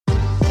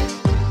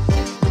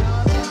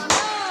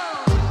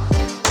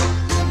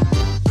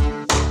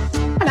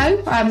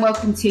Hello and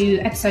welcome to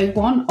episode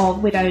 1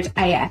 of Widowed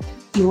AF.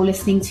 You're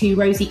listening to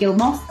Rosie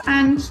Gilmoth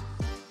and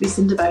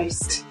Lucinda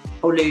Boast,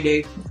 or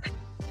Lulu.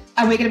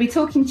 And we're going to be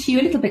talking to you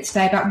a little bit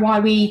today about why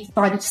we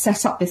decided to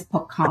set up this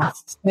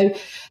podcast. So,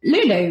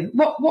 Lulu,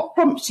 what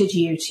prompted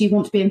you to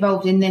want to be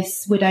involved in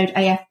this Widowed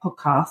AF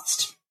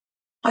podcast?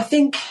 I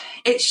think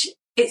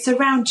it's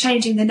around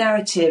changing the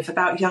narrative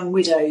about young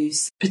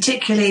widows,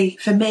 particularly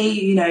for me.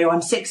 You know,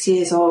 I'm 6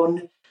 years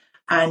on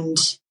and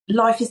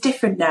life is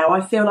different now.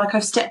 I feel like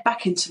I've stepped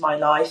back into my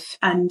life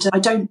and I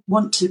don't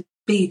want to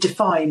be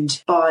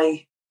defined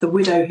by the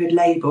widowhood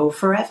label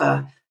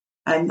forever.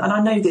 And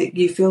I know that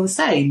you feel the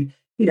same.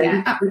 You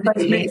know, we've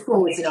both moved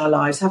forwards in our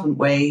lives, haven't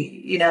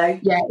we? You know?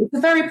 Yeah, it's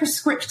a very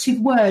prescriptive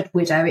word,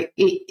 widow.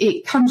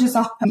 It conjures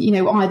up, you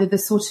know, either the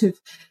sort of,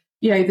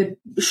 you know,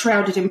 the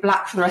shrouded in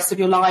black for the rest of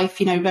your life,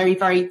 you know, very,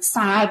 very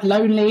sad,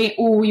 lonely,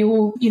 or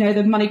you're, you know,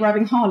 the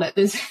money-grabbing harlot.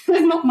 There's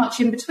not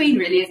much in between,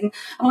 really, isn't?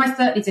 And I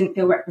certainly didn't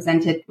feel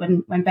represented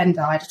when Ben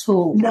died at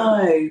all.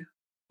 No.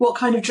 What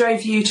kind of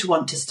drove you to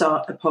want to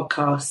start a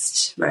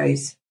podcast,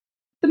 Rose?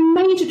 The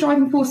major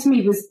driving force for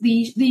me was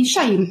the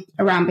shame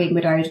around being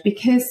widowed,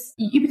 because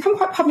you become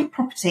quite public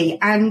property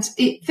and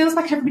it feels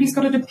like everybody's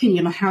got an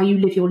opinion on how you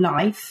live your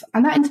life.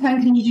 And that in turn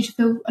can lead you to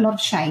feel a lot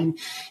of shame.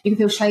 You can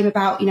feel shame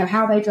about, you know,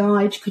 how they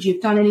died. Could you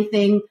have done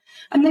anything?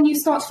 And then you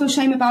start to feel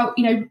shame about,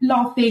 you know,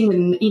 laughing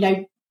and, you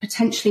know,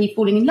 potentially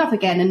falling in love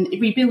again and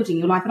rebuilding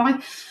your life.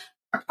 And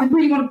I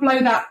really want to blow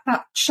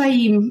that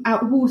shame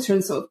out the water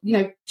and sort of, you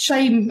know,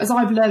 shame, as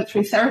I've learned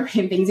through therapy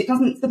and things, it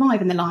doesn't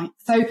survive in the light.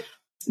 So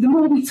the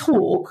more we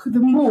talk, the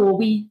more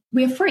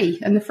we're free,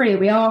 and the freer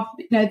we are,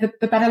 you know,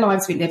 the better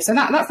lives we live. So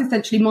that's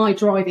essentially my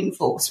driving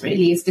force,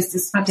 really, is just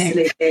this.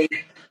 Absolutely.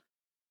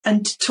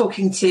 And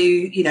talking to,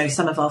 you know,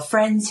 some of our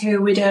friends who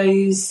are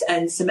widows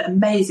and some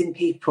amazing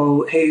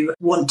people who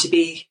want to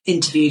be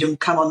interviewed and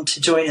come on to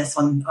join us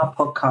on our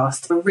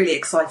podcast. We're really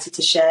excited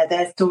to share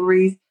their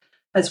stories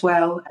as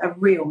well. A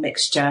real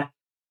mixture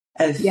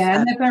of... Yeah,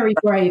 and they're very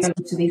brave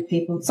to these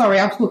people. Sorry,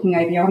 I'm talking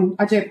over you.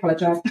 I do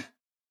apologise.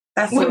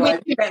 That's all right,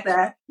 we'll get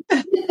there.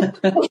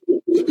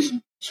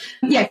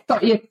 Yeah,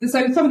 sorry.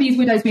 So some of these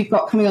widows we've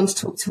got coming on to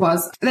talk to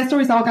us, their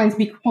stories are going to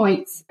be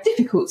quite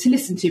difficult to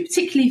listen to,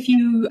 particularly if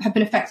you have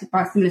been affected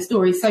by a similar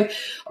story. So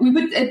we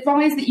would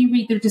advise that you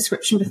read the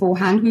description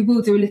beforehand. We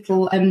will do a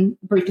little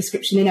brief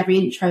description in every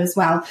intro as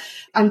well.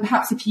 And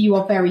perhaps if you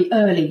are very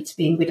early to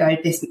being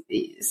widowed,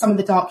 some of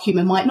the dark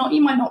humour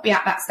you might not be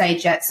at that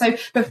stage yet. So,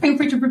 but feel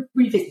free to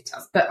revisit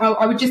us. But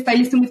I would just say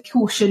listen with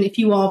caution if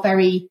you are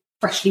very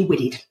freshly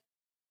widded.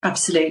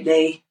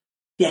 Absolutely.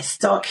 Yes,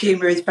 dark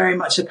humour is very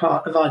much a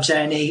part of our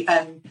journey.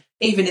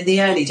 Even in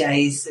the early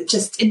days,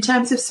 just in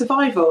terms of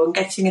survival and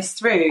getting us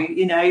through,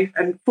 you know,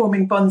 and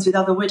forming bonds with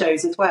other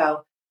widows as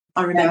well.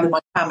 I remember my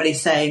family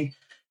saying,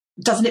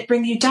 doesn't it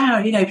bring you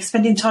down, you know,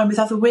 spending time with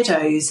other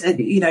widows?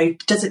 You know,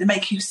 does it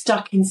make you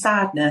stuck in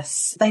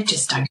sadness? They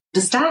just don't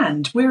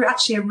understand. We're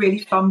actually a really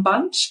fun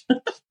bunch.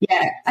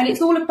 Yeah, and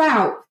it's all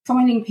about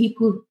finding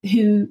people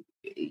who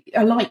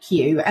are like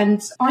you.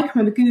 And I can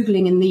remember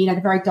Googling in the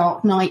very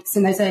dark nights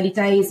in those early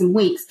days and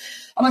weeks,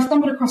 and I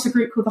stumbled across a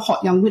group called the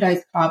Hot Young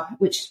Widows Club,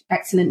 which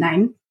excellent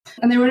name.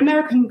 And they were an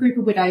American group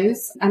of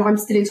widows, and I'm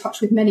still in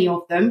touch with many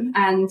of them.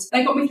 And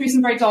they got me through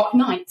some very dark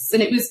nights.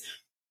 And it was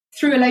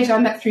through a lady I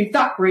met through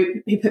that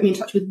group who put me in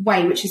touch with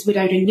WAY, which is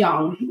Widowed and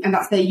Young, and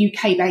that's their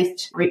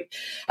UK-based group.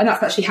 And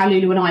that's actually how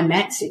Lulu and I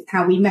met. It's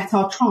how we met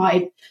our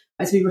tribe,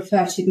 as we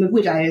refer to them, of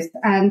widows.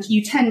 And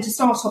you tend to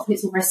start off and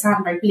it's all very sad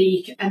and very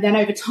bleak, and then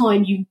over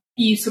time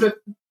you sort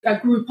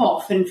of group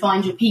off and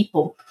find your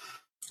people.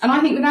 And I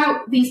think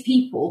without these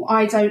people,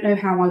 I don't know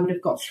how I would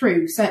have got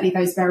through, certainly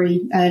those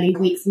very early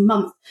weeks and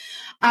months.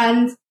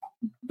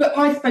 But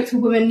I spoke to a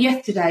woman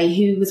yesterday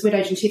who was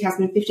widowed in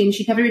 2015.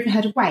 She'd never even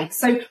heard of WAY.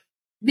 So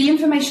the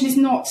information is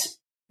not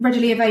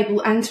readily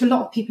available, and to a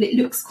lot of people it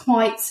looks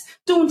quite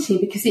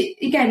daunting because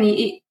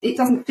it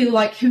doesn't feel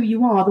like who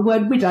you are. The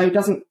word widow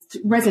doesn't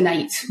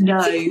resonate.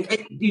 No,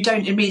 you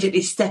don't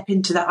immediately step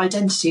into that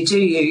identity, do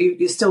you?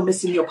 You're still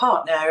missing your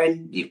partner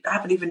and you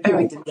haven't even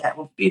buried them yet.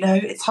 Well, you know,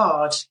 it's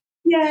hard.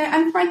 Yeah,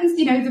 and friends,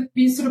 you know,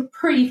 the sort of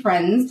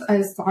pre-friends,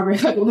 as I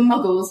refer to, the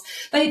muggles,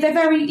 they're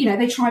very, you know,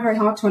 they try very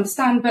hard to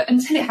understand, but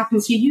until it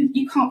happens to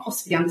you can't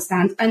possibly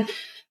understand. And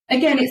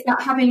again, it's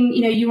that having,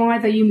 you know,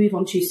 you move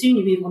on too soon,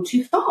 you move on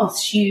too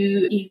fast,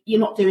 you're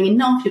not doing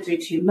enough, you're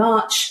doing too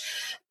much.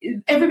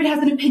 Everybody has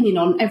an opinion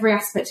on every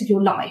aspect of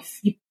your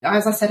life.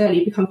 As I said earlier,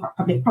 you become quite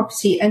public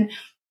property. And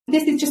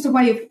this is just a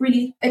way of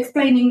really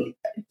explaining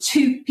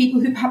to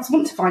people who perhaps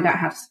want to find out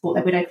how to support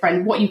their widowed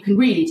friend what you can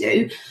really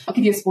do. I'll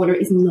give you a spoiler,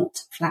 it is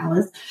not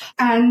flowers.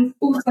 And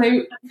also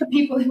for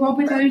people who are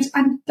widowed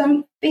and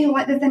don't feel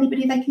like there's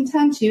anybody they can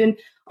turn to. And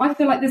I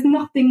feel like there's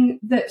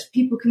nothing that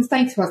people can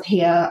say to us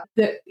here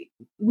that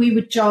we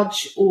would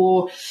judge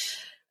or...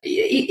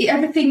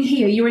 everything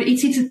here,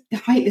 I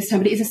hate this term,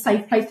 but it is a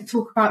safe place to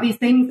talk about these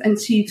things and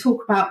to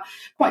talk about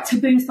quite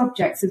taboo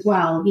subjects as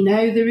well. You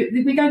know,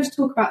 we're going to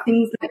talk about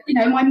things that, you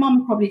know, my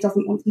mum probably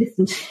doesn't want to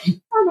listen to,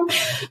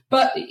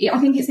 but I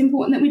think it's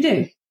important that we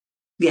do.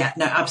 Yeah,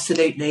 no,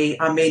 absolutely.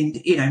 I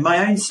mean,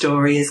 my own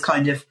story is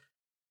kind of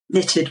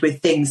littered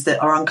with things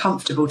that are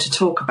uncomfortable to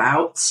talk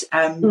about,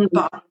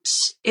 but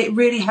it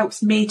really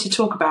helps me to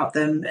talk about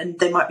them. And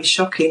they might be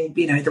shocking.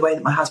 The way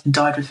that my husband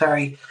died was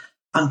very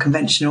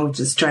unconventional,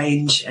 just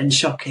strange and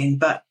shocking,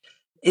 but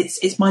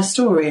it's my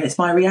story and it's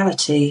my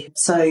reality.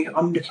 So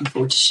I'm looking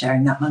forward to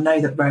sharing that. And I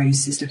know that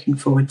Rose is looking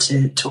forward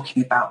to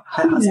talking about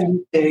her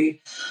husband too.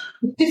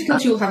 The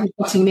difficulty you'll have with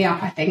shutting me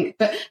up, I think.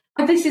 But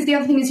this is the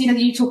other thing is,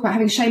 you talk about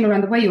having shame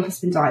around the way your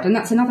husband died, and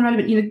that's another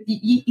element.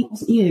 It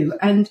wasn't you,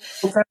 and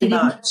very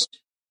much.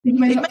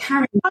 You ended up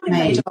carrying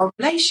made our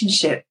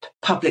relationship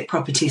public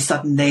property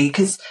suddenly,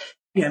 because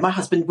my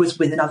husband was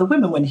with another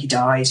woman when he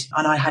died,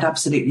 and I had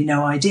absolutely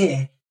no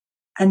idea.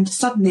 And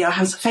suddenly I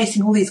was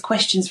facing all these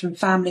questions from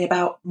family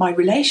about my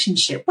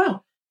relationship.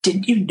 Well,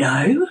 didn't you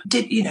know?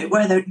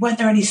 Weren't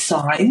there any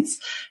signs?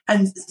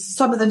 And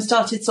some of them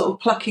started sort of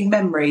plucking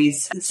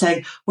memories and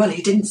saying, well,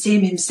 he didn't see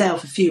him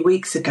himself a few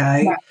weeks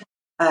ago.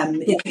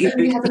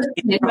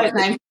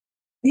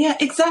 Yeah,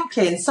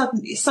 exactly. And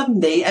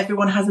suddenly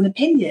everyone has an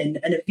opinion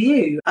and a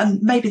view,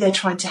 and maybe they're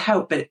trying to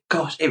help, but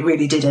God, it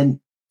really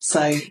didn't.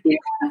 So yeah,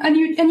 and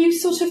you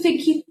sort of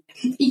think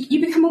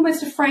you become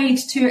almost afraid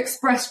to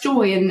express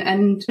joy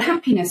and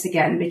happiness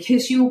again,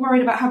 because you're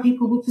worried about how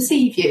people will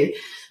perceive you.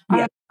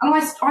 Yeah. And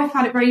I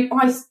found it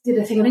I did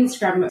a thing on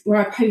Instagram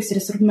where I posted a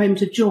sort of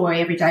moment of joy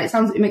every day.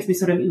 It makes me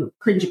sort of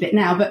cringe a bit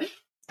now, but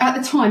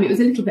at the time it was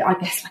a little bit, I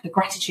guess, like a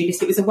gratitude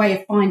list. It was a way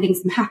of finding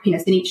some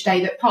happiness in each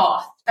day that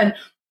passed. And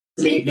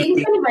in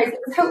many ways it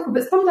was helpful,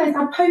 but some days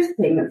I'd post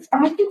things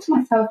and I think to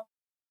myself,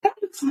 that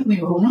looks like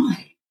we're all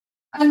right.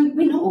 And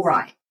we're not all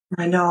right.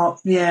 I know,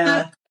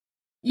 yeah.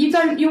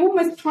 You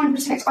almost try and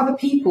protect other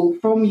people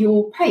from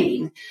your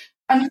pain.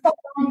 And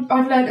something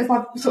I've learned as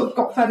I've sort of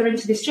got further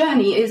into this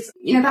journey is,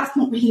 that's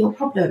not really your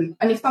problem.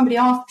 And if somebody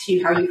asks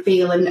you how you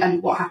feel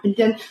and what happened,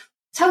 then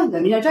tell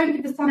them, don't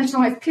give a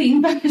sanitised,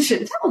 clean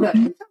version. Tell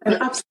them.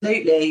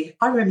 Absolutely.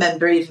 I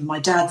remember even my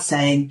dad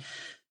saying,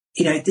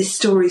 this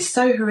story is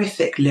so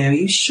horrific, Lou. Are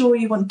you sure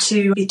you want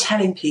to be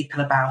telling people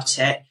about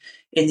it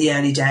in the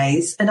early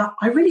days? And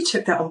I really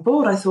took that on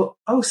board. I thought,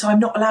 so I'm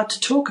not allowed to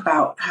talk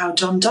about how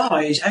John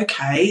died.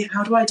 Okay,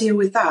 how do I deal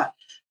with that?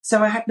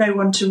 So I had no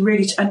one to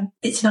really, and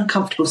it's an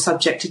uncomfortable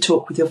subject to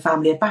talk with your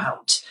family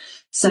about.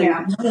 So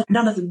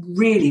none of them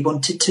really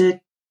wanted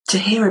to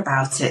hear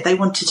about it. They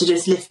wanted to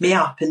just lift me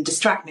up and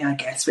distract me, I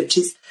guess, which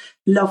is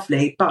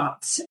lovely.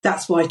 But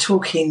that's why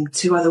talking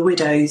to other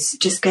widows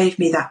just gave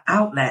me that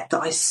outlet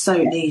that I so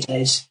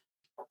needed.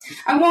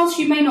 And whilst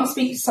you may not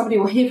speak to somebody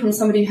or hear from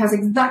somebody who has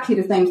exactly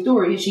the same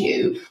story as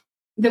you,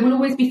 there will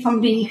always be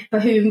somebody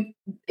for whom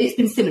it's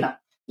been similar.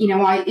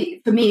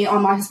 For me,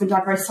 my husband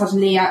died very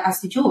suddenly,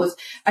 as did yours.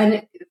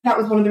 And that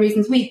was one of the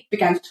reasons we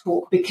began to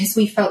talk, because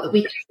we felt that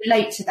we could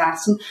relate to that.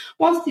 And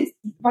whilst it's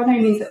by no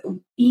means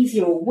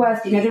easier or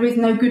worse, there is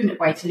no good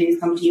way to lose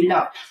somebody you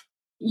love.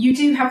 You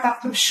do have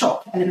that sort of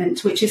shock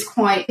element, which is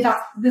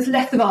there's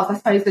less of ours, I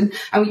suppose, and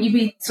you'd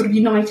be sort of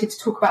united to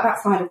talk about that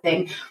side of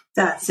thing.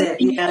 That's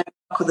it.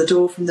 Knock on the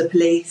door from the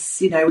police,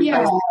 we both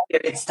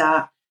experienced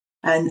that.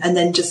 And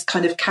then just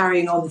kind of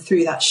carrying on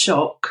through that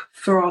shock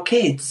for our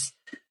kids.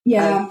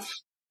 Yeah.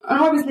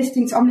 And I'm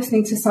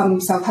listening to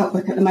some self-help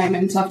book at the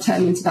moment. I've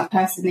turned into that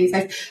person these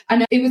days.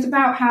 And it was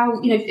about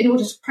how, in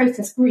order to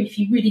process grief,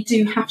 you really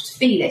do have to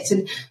feel it.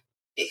 And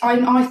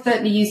I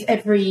certainly use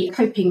every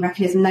coping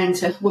mechanism known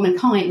to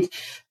womankind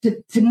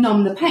to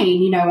numb the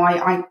pain.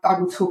 I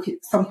will talk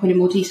at some point in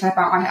more detail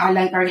about I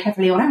lay very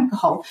heavily on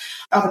alcohol.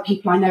 Other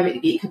people I know,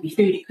 it could be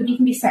food, it could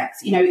even be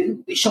sex,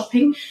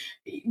 shopping.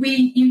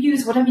 You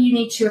use whatever you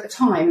need to at the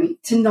time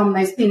to numb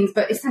those things,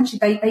 but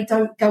essentially they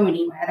don't go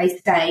anywhere, they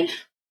stay.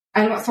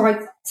 And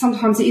so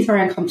sometimes it is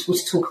very uncomfortable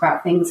to talk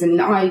about things, and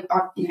I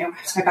have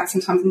to go back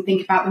sometimes and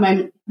think about the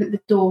moment that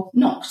the door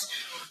knocked.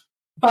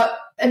 But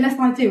unless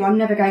I do, I'm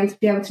never going to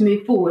be able to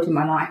move forward in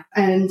my life.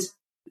 And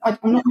I'm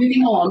not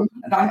moving on.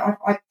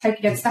 I take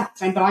against that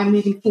tone, but I'm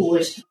moving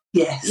forward.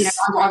 Yes.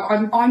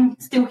 I'm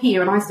still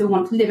here and I still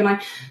want to live.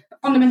 And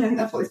fundamentally, I think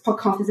that's what this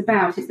podcast is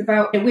about. It's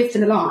about we're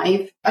still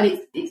alive,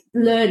 and it's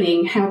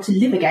learning how to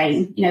live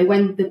again,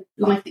 when the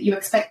life that you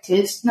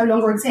expected no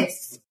longer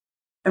exists.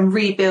 And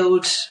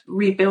rebuild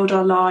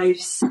our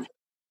lives.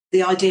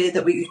 The idea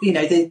that we,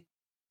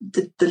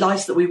 the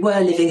lives that we were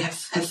living have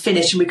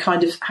finished, and we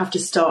kind of have to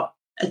start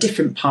a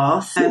different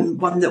path,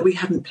 one that we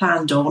hadn't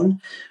planned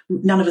on.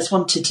 None of us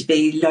wanted to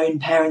be lone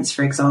parents,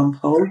 for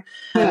example.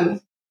 So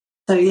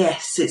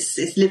yes,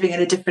 it's living in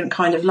a different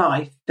kind of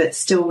life, but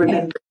still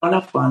remembering our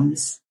loved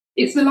ones.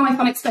 It's the life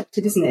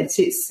unexpected, isn't it?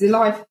 It's the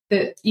life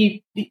that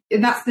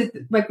and that's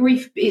where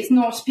grief, it's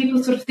not,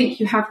 people sort of think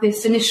you have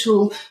this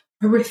initial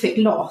horrific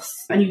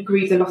loss and you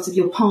grieve the loss of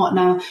your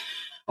partner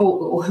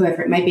or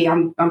whoever it may be.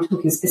 I'm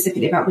talking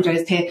specifically about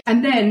widows here.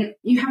 And then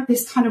you have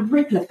this kind of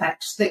ripple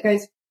effect that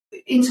goes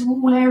into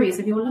all areas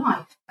of your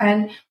life.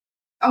 And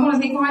one of the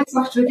things I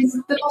suffered with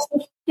is the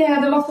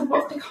loss of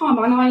what's to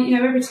come. And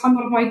every time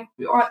Ben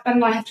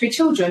and I have 3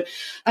 children,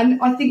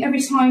 and I think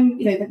every time,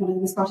 one of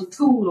them started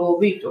school or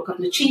moved or got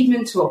an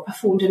achievement or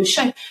performed in a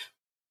show,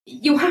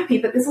 you're happy,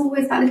 but there's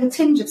always that little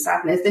tinge of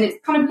sadness, and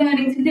it's kind of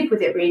learning to live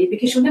with it, really,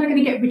 because you're never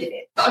going to get rid of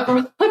it.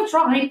 I've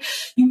tried.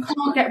 You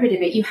can't get rid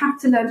of it. You have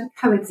to learn to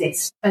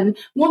coexist. And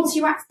once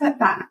you accept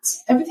that,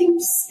 everything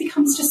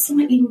becomes just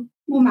slightly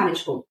more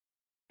manageable.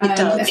 It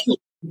does.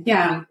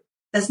 Yeah.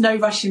 There's no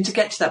rushing to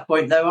get to that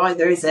point, though,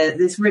 either, is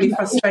it? It's really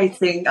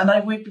frustrating.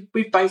 And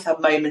we've both had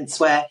moments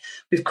where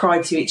we've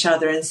cried to each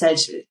other and said,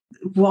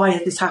 why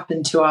has this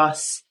happened to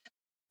us?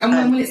 And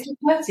when will it stop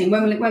hurting?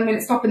 When will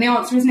it stop? And the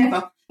answer is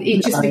never.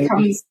 It just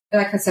becomes,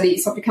 like I said,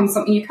 it becomes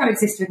something you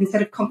coexist with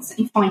instead of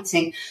constantly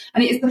fighting.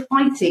 And it is the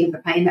fighting of the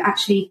pain that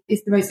actually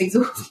is the most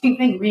exhausting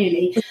thing,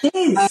 really. It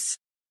is.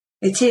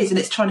 It is, and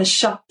it's trying to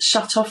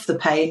shut off the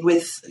pain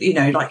with,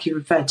 like you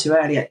referred to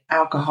earlier,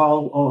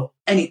 alcohol or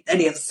any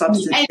other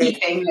substance.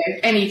 Anything,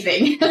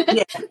 anything.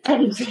 Yeah,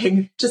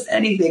 anything, just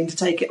anything to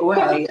take it away.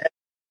 Well,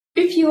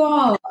 if you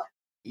are,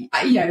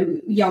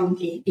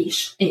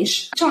 young-ish,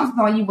 chances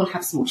are you will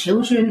have small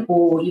children,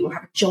 or you will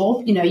have a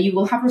job. You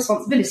will have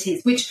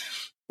responsibilities, which,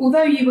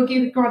 although you will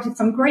give granted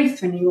some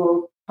grace when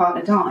your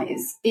partner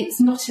dies, it's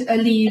not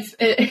an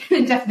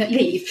indefinite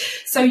leave.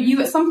 So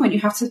you, at some point, you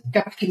have to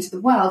go back into the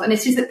world. And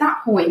it is at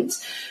that point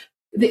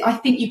that I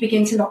think you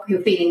begin to lock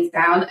your feelings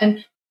down.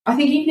 And I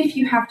think even if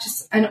you have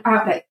just an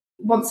outlet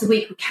once a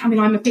week,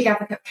 I'm a big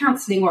advocate of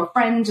counselling or a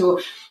friend or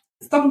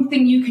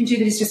something you can do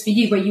that is just for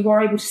you, where you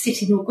are able to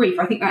sit in your grief.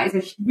 I think that is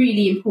a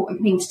really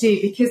important thing to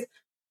do, because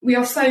we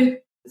are so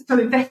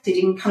invested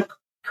in kind of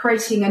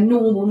creating a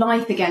normal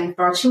life again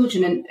for our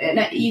children,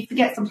 and you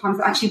forget sometimes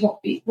that actually what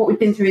we've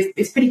been through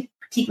is pretty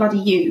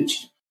bloody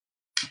huge.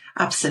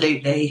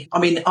 Absolutely. I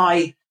mean,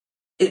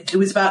 it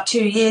was about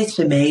 2 years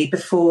for me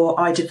before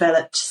I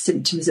developed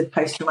symptoms of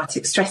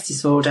post-traumatic stress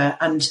disorder,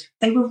 and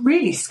they were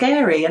really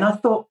scary. And I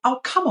thought, oh,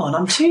 come on,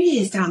 I'm 2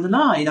 years down the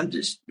line.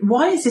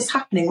 Why is this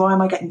happening? Why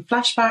am I getting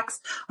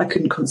flashbacks? I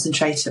couldn't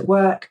concentrate at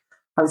work.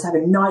 I was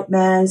having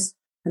nightmares,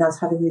 and I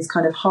was having these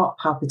kind of heart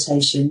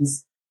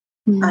palpitations.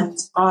 And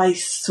I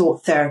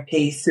sought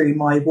therapy through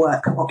my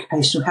work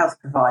occupational health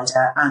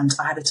provider, and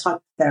I had a type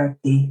of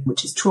therapy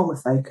which is trauma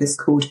focused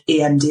called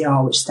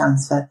EMDR, which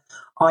stands for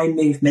eye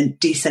movement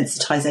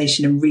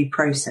desensitization and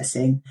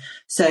reprocessing.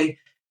 So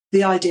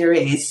the idea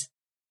is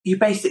you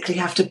basically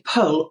have to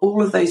pull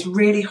all of those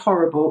really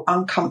horrible,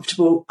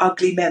 uncomfortable,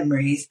 ugly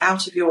memories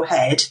out of your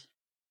head,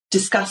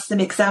 discuss them,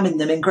 examine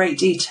them in great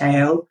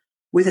detail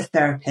with a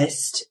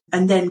therapist,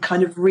 and then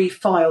kind of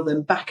refile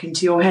them back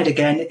into your head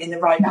again in the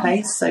right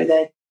place, so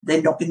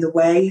they're not in the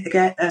way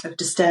again of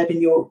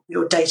disturbing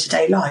your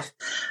day-to-day life.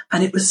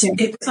 And it was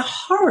a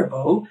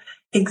horrible,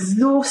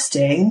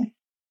 exhausting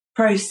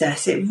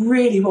process. It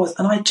really was.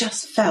 And I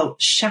just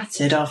felt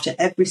shattered after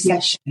every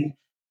session,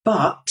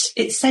 but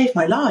it saved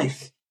my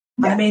life.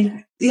 I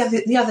mean,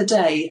 the other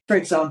day, for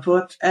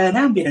example, an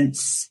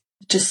ambulance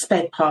just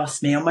sped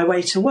past me on my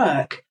way to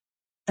work,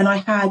 and I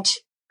had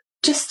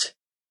just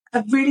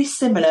a really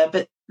similar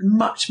but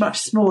much, much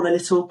smaller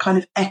little kind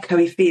of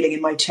echoey feeling in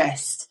my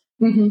chest.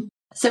 Mm-hmm.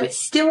 So it's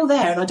still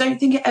there, and I don't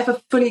think it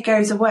ever fully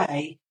goes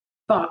away,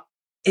 but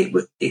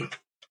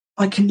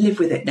I can live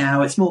with it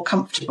now. It's more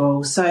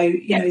comfortable. So,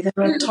 there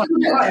are times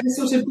like the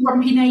sort of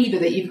grumpy neighbour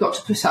that you've got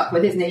to put up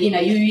with, isn't it?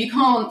 You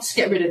can't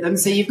get rid of them,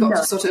 so you've got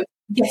to sort of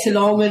get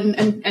along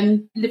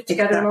and live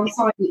together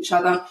alongside each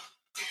other.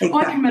 Exactly.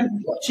 I can remember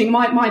watching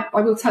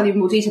I will tell you in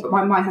more detail,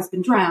 but my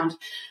husband drowned.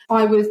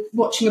 I was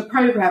watching a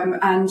programme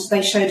and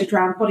they showed a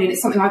drowned body, and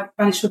it's something I've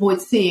managed to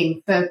avoid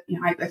seeing for,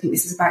 I think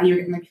this was about a year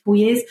ago, maybe 4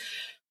 years.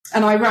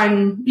 And I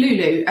rang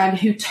Lulu, and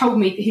who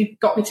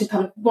got me to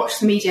kind of watch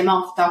the Medium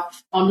after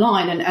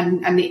online,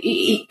 and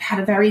it had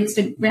a very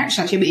instant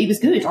reaction actually, but it was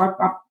good. I'm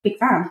a big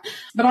fan.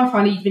 But I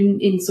find even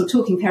in sort of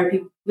talking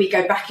therapy, we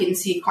go back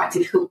into quite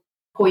difficult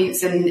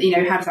points, and,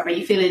 how does that make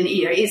you feel? And,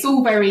 it's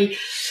all very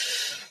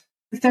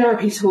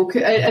therapy talk,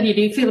 and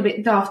you feel a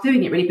bit daft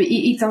doing it really, but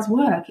it does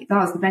work. It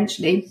does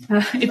eventually.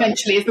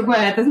 Eventually is the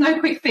word. There's no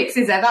quick fix,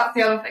 is there? That's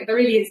the other thing. There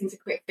really isn't a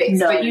quick fix.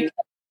 No. But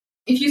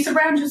if you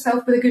surround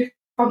yourself with a good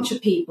bunch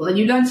of people and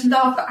you learn to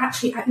laugh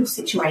at your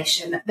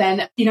situation,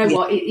 then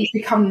what, it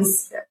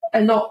becomes a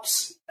lot,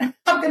 I'm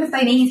going to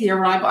say an easier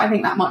ride, but I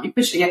think that might be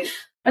pushing it.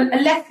 A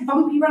less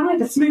bumpy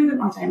ride, a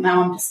smoother, I don't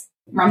know, I'm just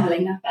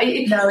rambling now.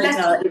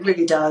 It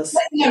really does.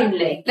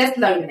 Less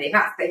lonely,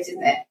 that's it,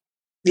 isn't it?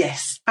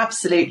 Yes,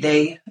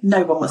 absolutely.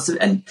 No one wants to,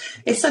 and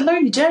it's a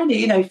lonely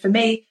journey. For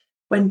me,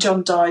 when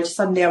John died,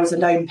 suddenly I was a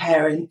lone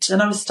parent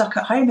and I was stuck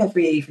at home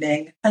every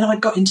evening, and I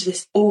got into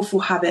this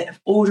awful habit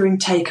of ordering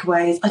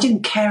takeaways. I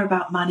didn't care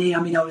about money.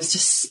 I mean, I was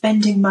just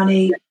spending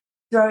money,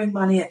 throwing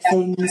money at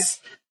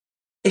things.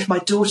 If my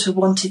daughter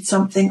wanted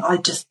something,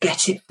 I'd just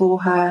get it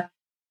for her.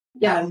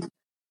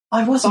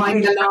 I wasn't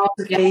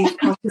really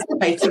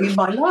participating in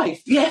my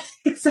life. Yeah,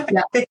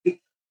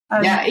 exactly.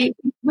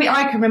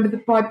 I can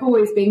remember my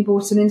boys being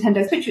bought a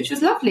Nintendo Switch, which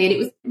was lovely, and it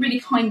was a really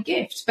kind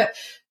gift. But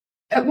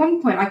at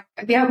one point,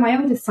 my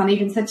eldest son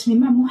even said to me,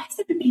 "Mum, why is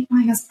everybody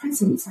buying us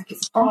presents like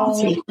it's a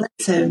party?"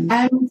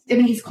 And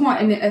he's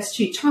quite an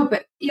astute child,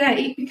 but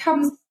it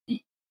becomes,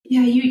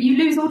 you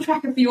lose all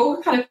track of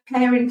your kind of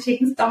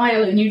parenting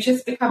style, and you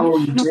just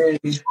become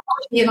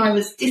and I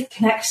was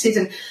disconnected,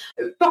 and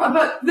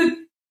but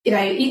the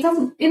it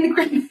doesn't, in the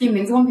grand scheme of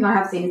things, one thing I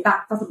have seen is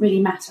that doesn't really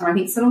matter. I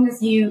think so long as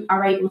you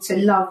are able to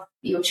love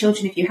your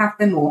children if you have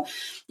them, or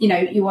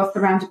you are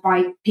surrounded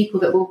by people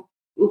that will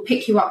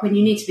pick you up when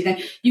you need to be,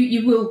 then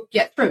you will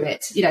get through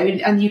it,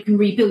 and you can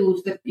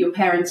rebuild your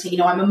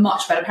parenting. I'm a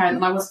much better parent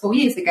than I was 4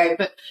 years ago,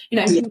 but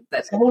they're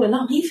all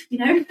alive,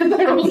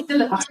 they're all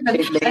still alive.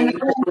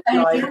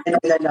 And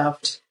they're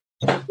loved.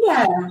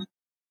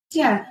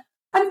 Yeah.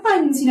 And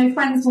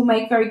friends will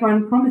make very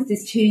grand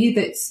promises to you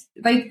that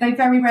they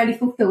very rarely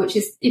fulfil, which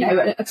is,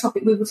 a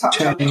topic we will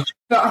touch on.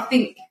 But I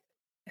think,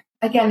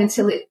 again,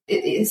 until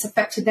it's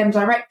affected them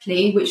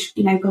directly, which,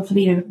 God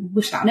forbid,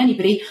 wish that on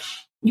anybody,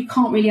 you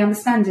can't really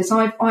understand it.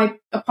 I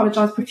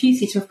apologised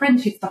profusely to a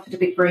friend who suffered a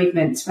big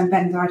bereavement when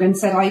Ben died, and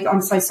said,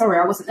 I'm so sorry,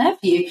 I wasn't there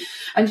for you.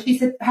 And she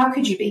said, how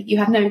could you be? You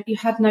had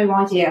no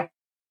idea.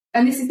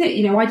 And this is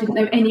it, I didn't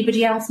know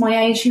anybody else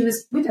my age who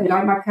was widowed.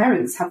 My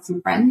parents had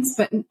some friends,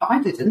 but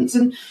I didn't.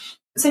 And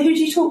so who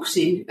do you talk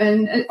to?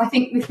 And I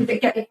think this is,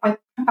 if I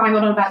bang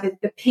on about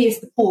the peer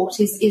support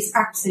is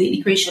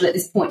absolutely crucial at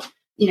this point,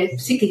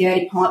 particularly the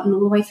early part and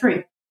all the way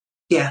through.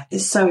 Yeah,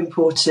 it's so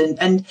important.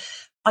 And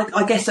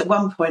I guess at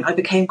one point I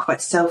became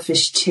quite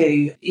selfish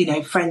too.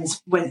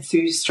 Friends went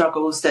through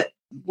struggles that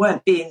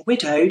weren't being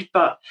widowed,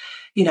 but,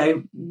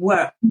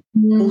 were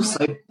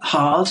also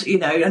hard,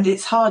 and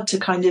it's hard to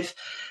kind of,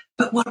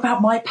 but what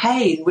about my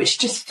pain, which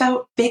just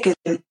felt bigger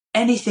than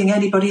anything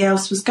anybody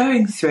else was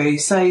going through.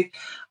 So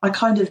I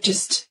kind of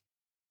just...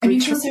 And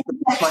you feel so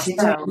rejected,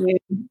 don't you?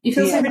 You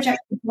feel so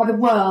rejected by the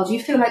world. You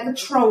feel like the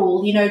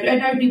troll,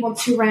 nobody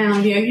wants you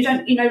around, you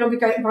no longer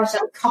go to buy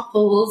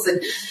couples,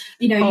 and,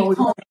 you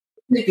can't...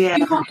 Yeah.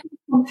 You can't have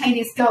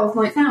spontaneous girls'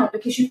 nights out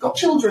because you've got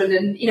children,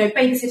 and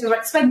babysitters are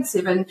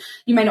expensive, and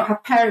you may not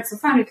have parents or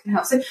family that can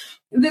help. So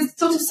there's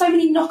sort of so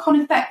many knock-on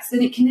effects,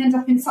 and it can end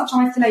up in such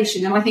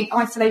isolation. And I think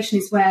isolation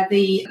is where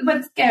the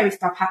scary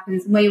stuff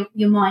happens, and where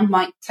your mind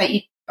might take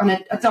you on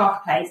a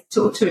dark place,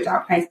 to a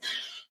dark place.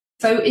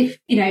 So if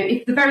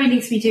the very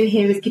least we do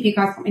here is give you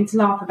guys something to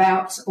laugh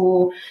about,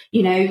 or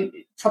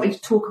something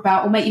to talk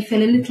about, or make you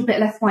feel a little bit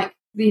less like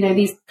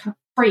these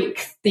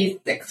freaks, these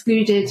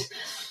excluded,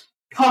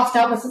 cast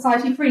out of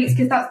society freaks,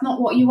 because that's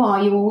not what you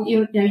are.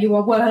 You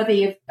are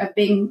worthy of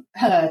being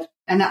heard,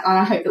 and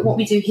I hope that what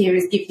we do here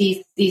is give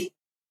these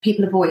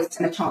people a voice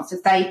and a chance to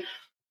say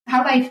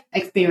how they've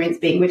experienced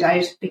being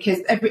widowed,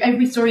 because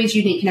every story is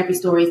unique and every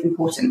story is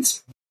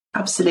important.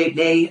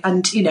 Absolutely.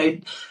 And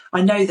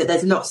I know that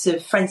there's lots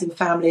of friends and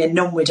family and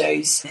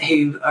non-widows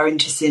who are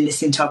interested in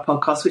listening to our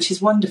podcast, which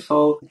is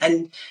wonderful.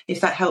 And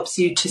if that helps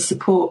you to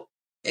support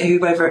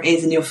whoever it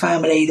is in your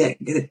family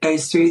that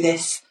goes through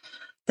this,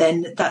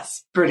 then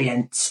that's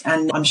brilliant.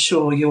 And I'm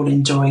sure you'll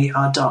enjoy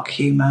our dark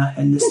humour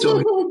and the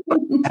story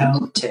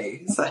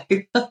too. So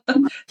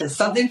there's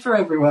something for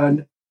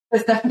everyone.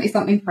 There's definitely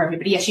something for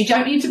everybody. Yes, you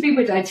don't need to be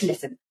widowed to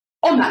listen.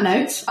 On that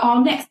note,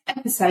 our next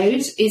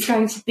episode is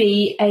going to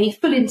be a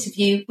full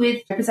interview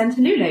with presenter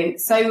Lulu.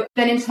 So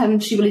then in turn,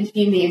 she will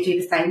interview me and do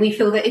the same. We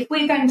feel that if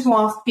we're going to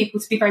ask people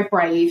to be very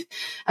brave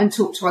and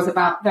talk to us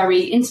about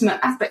very intimate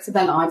aspects of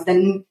their lives,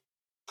 then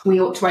we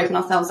ought to open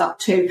ourselves up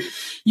too.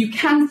 You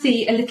can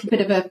see a little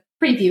bit of a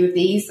preview of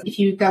these if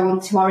you go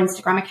onto our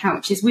Instagram account,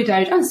 which is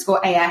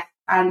widowed_AF,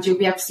 and you'll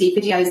be able to see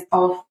videos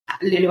of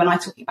Lulu and I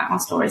talking about our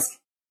stories.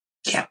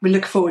 Yeah, I'm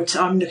looking forward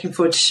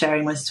to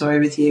sharing my story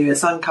with you.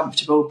 It's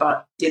uncomfortable,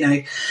 but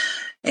it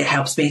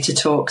helps me to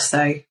talk.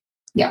 So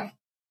yeah,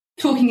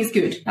 talking is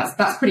good.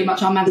 That's pretty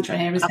much our mantra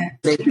here, isn't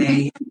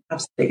it?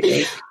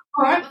 Absolutely.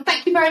 All right, well,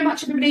 thank you very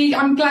much, everybody.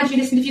 I'm glad you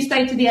listened. If you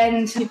stayed to the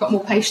end, you've got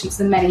more patience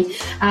than many.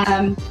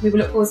 We will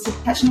look forward to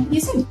catching up with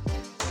you soon.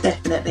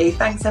 Definitely.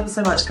 Thanks ever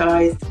so much,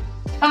 guys.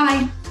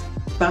 Bye.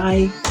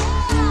 Bye.